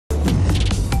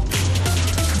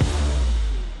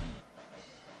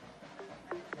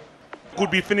could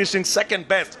be finishing second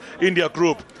best in their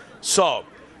group. So,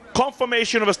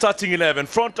 confirmation of a starting 11.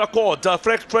 Front accord,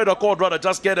 Fred accord rather,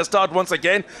 just get a start once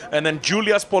again. And then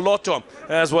Julius Poloto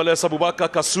as well as Abubakar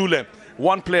Kasule.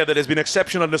 One player that has been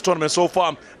exceptional in this tournament so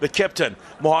far, the captain,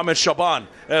 Mohamed Shaban,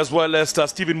 as well as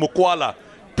Stephen Mukwala.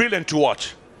 Brilliant to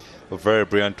watch. Very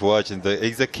brilliant to watch, and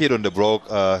he's a kid on the block.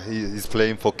 He's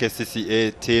playing for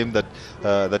KCCA team that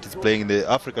is playing in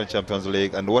the African Champions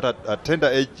League. And what at tender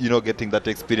age, getting that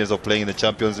experience of playing in the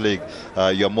Champions League,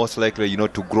 you're most likely,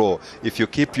 to grow. If you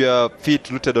keep your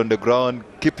feet rooted on the ground,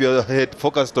 keep your head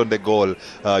focused on the goal,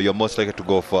 you're most likely to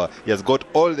go far. He has got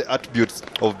all the attributes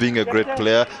of being a great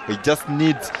player. He just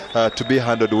needs to be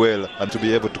handled well and to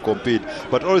be able to compete.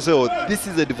 But also, this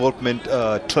is a development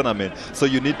tournament, so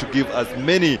you need to give as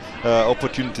many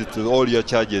opportunities to all your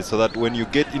charges so that when you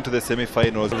get into the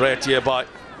semi-finals. Right here by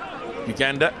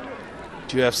Uganda.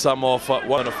 Do you have some of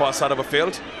one on the far side of the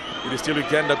field? It is still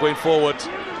Uganda going forward.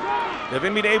 They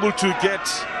haven't been able to get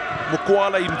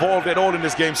Mukwala involved at all in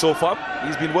this game so far.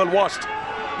 He's been well watched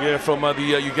here from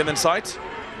the Ugandan side.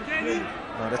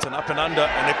 That's an up and under,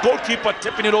 and a goalkeeper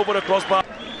tipping it over the crossbar.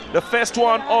 The first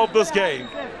one of this game.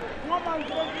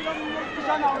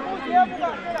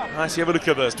 Nice, have a look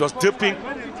at this. It was dipping,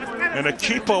 and the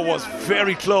keeper was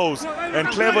very close and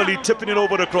cleverly tipping it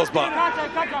over the crossbar.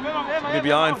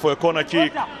 Behind for a corner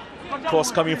kick.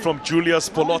 Cross coming from Julius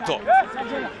Poloto.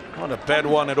 Not a bad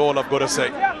one at all, I've got to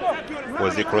say.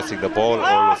 Was he crossing the ball or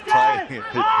was trying?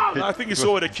 I think he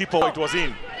saw the keeper it was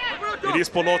in. It is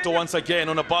Poloto once again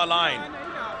on the bar line.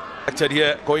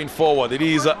 Here going forward, it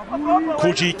is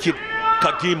Kuji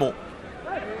Kagimu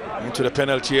into the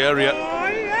penalty area.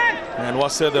 And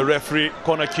what said the referee?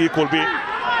 Corner kick will be.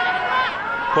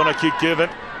 Corner kick given.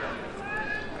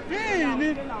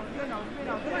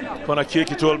 Corner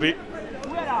kick it will be.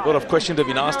 A lot of questions have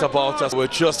been asked about us. We're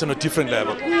just on a different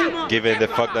level. Given the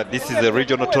fact that this is a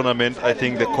regional tournament, I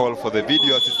think the call for the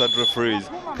video assistant referees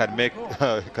can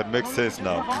make sense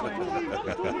now.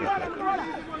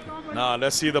 Now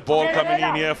let's see the ball coming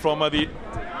in here from the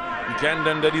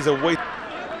Ugandan. That is a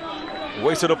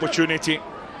wasted opportunity.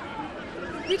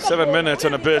 7 minutes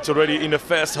and a bit already in the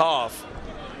first half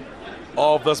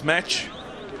of this match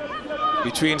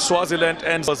between Swaziland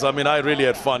and... I really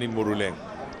had fun in Muruleng.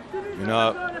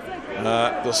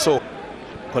 The soap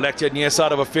collected near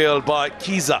side of a field by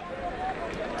Kiza.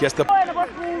 Gets the...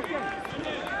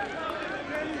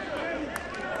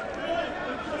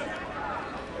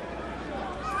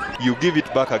 You give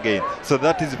it back again, so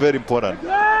that is very important.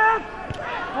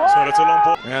 So that's a long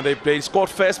ball. And they scored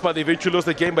first, but they eventually lost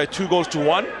the game by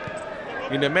 2-1.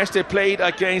 In the match they played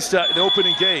against the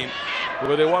opening game,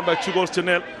 where they won by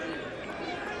 2-0.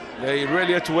 They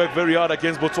really had to work very hard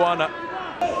against Botswana.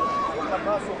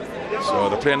 So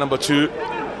the player number 2,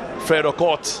 Fred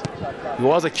Okot, he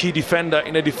was a key defender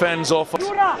in the defense of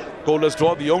goalless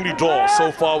draw, the only draw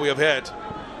so far we have had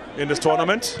in this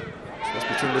tournament. That's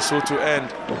between Lesotho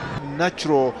and...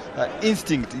 Natural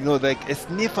instinct, like a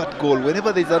sniff at goal.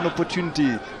 Whenever there's an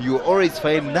opportunity, you always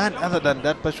find none other than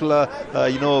that particular,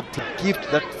 gift,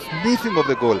 that sniffing of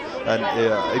the goal. And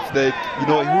if they,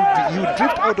 you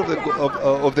drift out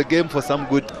of the game for some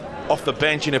good. Off the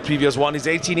bench in a previous one, he's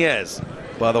 18 years,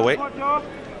 by the way.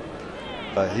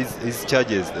 His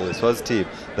charges, the Swaz team,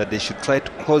 that they should try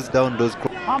to close down those. We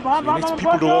need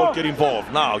people to all get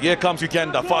involved. Now, here comes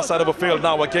Uganda, far side of the field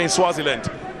now against Swaziland.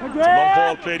 It's a long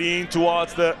ball played in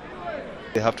towards the...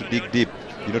 They have to dig deep,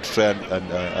 to try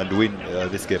and win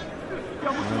this game.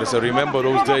 So remember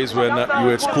those days when you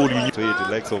were at school. The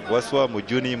likes of Waswa,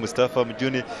 Mujuni, Mustafa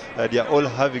Mujuni, they are all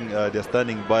having their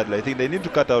standing badly. I think they need to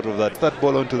cut out of that. That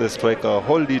ball onto the striker,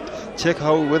 hold it, check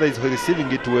whether he's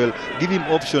receiving it well, give him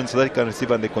options so that he can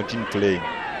receive and they continue playing.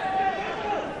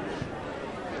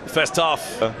 First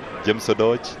half. James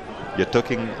Odoj, you're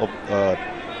talking of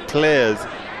players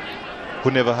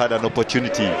who never had an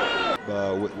opportunity.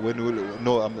 I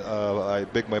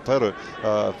beg my pardon,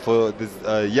 for this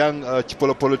young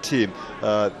Polo team.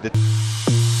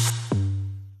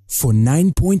 For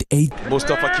 9.8.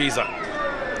 Mustafa Kiza.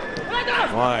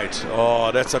 Right,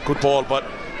 oh, that's a good ball, but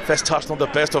first touch, not the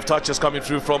best of touches coming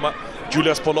through from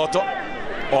Julius Poloto.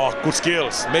 Oh, good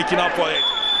skills, making up for it.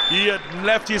 He had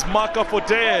left his marker for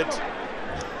dead.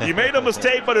 He made a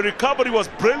mistake, but the recovery was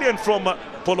brilliant from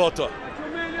Poloto.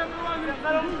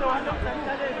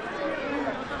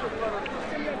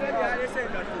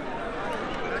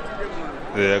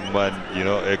 The young man,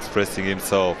 expressing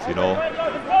himself,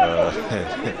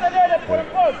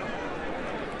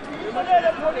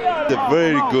 The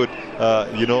very good,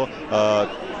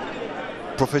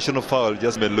 professional foul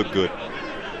just made look good.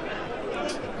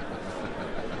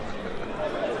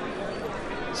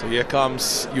 So here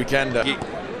comes Uganda.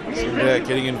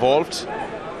 Getting involved.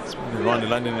 Running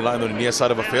landing the line on the near side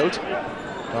of the field.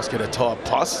 Does get a top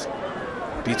pass.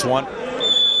 Beats one.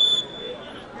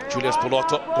 Julius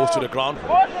Poloto goes to the ground.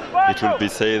 It will be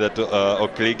said that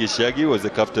Oklegi Shaggy was the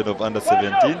captain of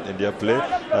under-17 in their play.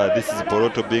 This is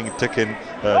Poloto being taken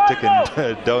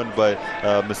down by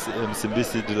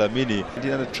Msimbisi Dlamini.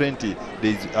 In under-20,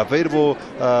 there is available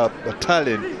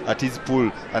talent at his pool,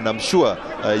 and I'm sure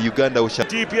Uganda will shut.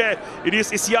 Deep here, it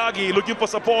is Isiagi looking for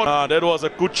support. That was a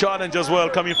good challenge as well,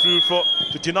 coming through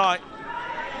to deny.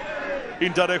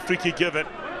 Indirect free kick given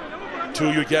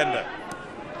to Uganda.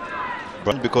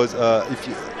 Because if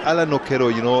Alan Okero,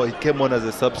 he came on as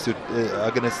a substitute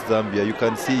against Zambia. You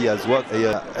can see he has worked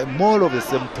more of the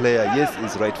same player. Yes,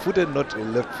 he's right-footed, not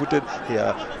left-footed.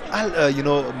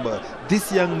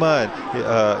 This young man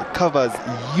covers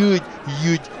huge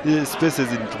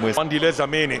spaces in Tumwesi. Mandile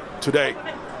Zamini today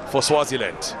for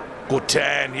Swaziland. Good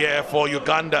 10 here for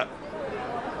Uganda.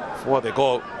 For the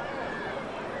goal.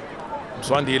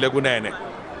 Mswandile Gunene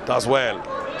does well.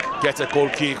 Gets a goal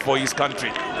kick for his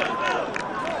country.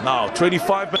 Now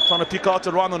 25 trying to pick out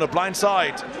a run on the blind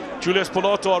side. Julius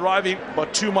Poloto arriving,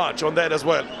 but too much on that as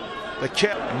well. The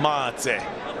Mate.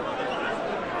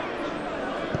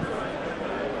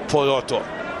 Poloto,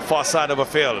 far side of a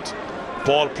field.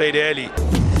 Ball played early.